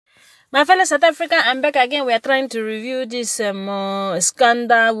My fellow South African, I'm back again. We are trying to review this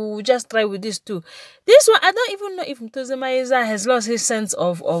scandal. We will just try with this too. This one, I don't even know if Mtoze Maeza has lost his sense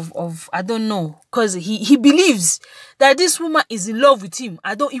of I don't know. Because he believes that this woman is in love with him.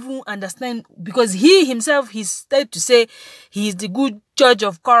 I don't even understand. Because he himself, he's started to say he is the good judge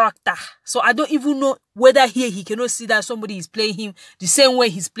of character. So I don't even know whether here he cannot see that somebody is playing him the same way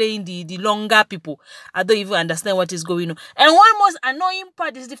he's playing the longer people. I don't even understand what is going on. And one most annoying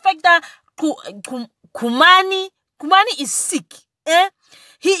part is the fact that Khumani is sick.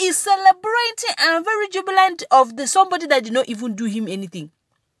 He is celebrating and very jubilant of somebody that did not even do him anything.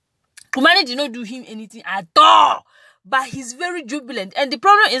 Khumani did not do him anything at all. But he's very jubilant. And the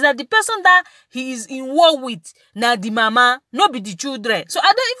problem is that the person that he is in war with, now the mama, not be the children. So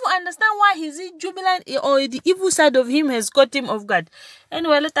I don't even understand why he's jubilant, or the evil side of him has caught him off guard.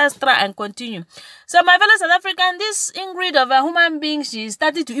 Anyway, let us try and continue. So my fellow South African, this Ingrid of a human being, she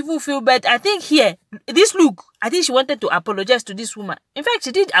started to even feel bad. I think here, this look, I think she wanted to apologize to this woman. In fact,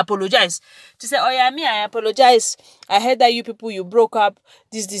 she did apologize. She said, oh yeah, me, I apologize. I heard that you people, you broke up,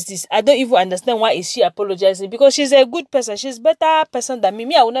 this. I don't even understand why is she apologizing, because she's a good person. She's a better person than me.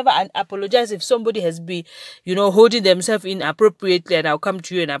 Me, I will never apologize if somebody has been, holding themselves inappropriately, and I'll come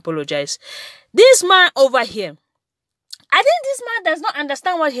to you and apologize. This man over here, I think this man does not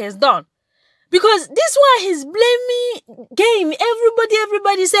understand what he has done. Because this one, he's blaming game.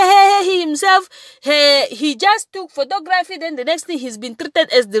 Everybody say, hey, he himself, he just took photography, then the next thing he's been treated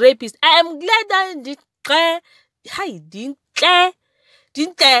as the rapist. I am glad that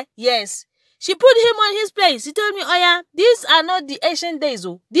yes. She put him on his place. She told me, oh yeah, these are not the ancient days.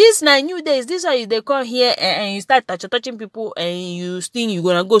 Oh. These are new days. These are they come here and you start touching people and you think you're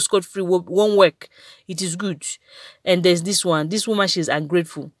going to go scot-free, won't work. It is good. And there's this one. This woman, she's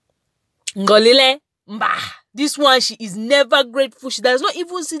ungrateful. Ngolile, this one, she is never grateful. She does not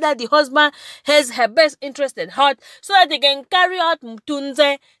even see that the husband has her best interest at heart so that they can carry out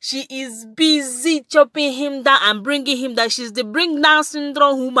Mtunze. She is busy chopping him down and bringing him down. She's the bring down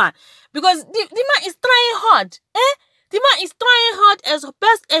syndrome woman. Because the man is trying hard. The man is trying hard as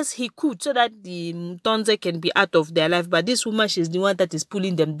best as he could so that the Mtunze can be out of their life. But this woman, she's the one that is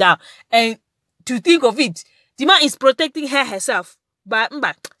pulling them down. And to think of it, the man is protecting her herself. But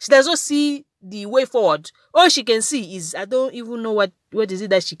she does not see the way forward. All she can see is, I don't even know what is it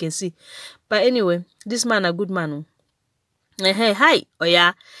that she can see. But anyway, this man a good man. Hi, oh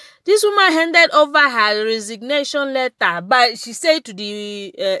yeah. This woman handed over her resignation letter, but she said to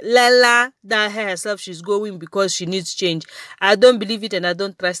the Lela that herself she's going because she needs change. I don't believe it and I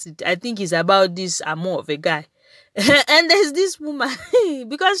don't trust it. I think it's about this more of a guy. And there's this woman,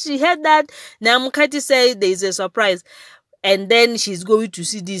 because she heard that Namkati said there is a surprise. And then she's going to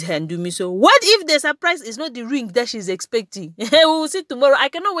see this Handumi. So what if the surprise is not the ring that she's expecting? We will see tomorrow. I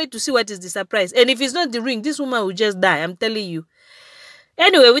cannot wait to see what is the surprise. And if it's not the ring, this woman will just die. I'm telling you.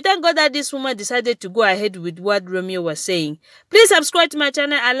 Anyway, we thank God that this woman decided to go ahead with what Romeo was saying. Please subscribe to my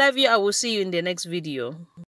channel. I love you. I will see you in the next video.